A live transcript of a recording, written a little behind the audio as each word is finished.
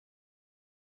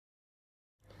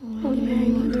Holy Mary,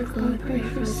 Mother of God, pray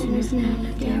for us sinners now and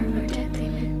at the hour of our death.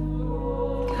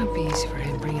 Amen. It can't be easy for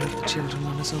him bringing up the children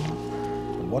on his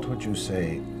own. What would you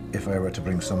say if I were to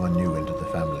bring someone new into the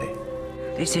family?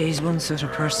 They say he's one sort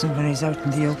of person when he's out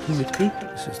in the open with people.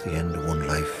 This is the end of one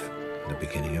life, the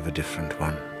beginning of a different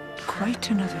one. Quite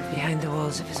another behind the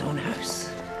walls of his own house.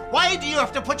 Why do you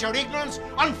have to put your ignorance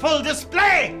on full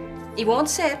display? He won't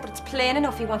say it, but it's plain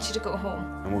enough he wants you to go home.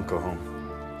 I won't go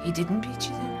home. He didn't beat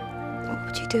you then? What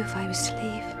would you do if I was to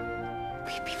leave?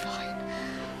 We'd be fine.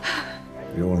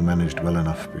 We all managed well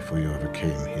enough before you ever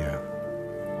came here.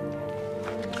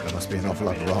 There must be an awful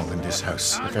lot wrong in this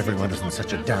house if everyone is in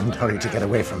such a damned hurry to get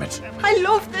away from it. I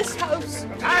love this house.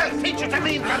 I'll teach you to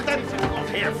leave London.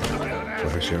 Here.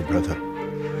 Where's your brother?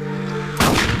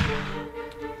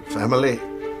 Family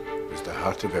is the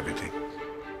heart of everything.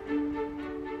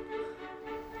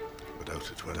 Without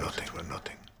it, we're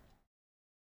nothing.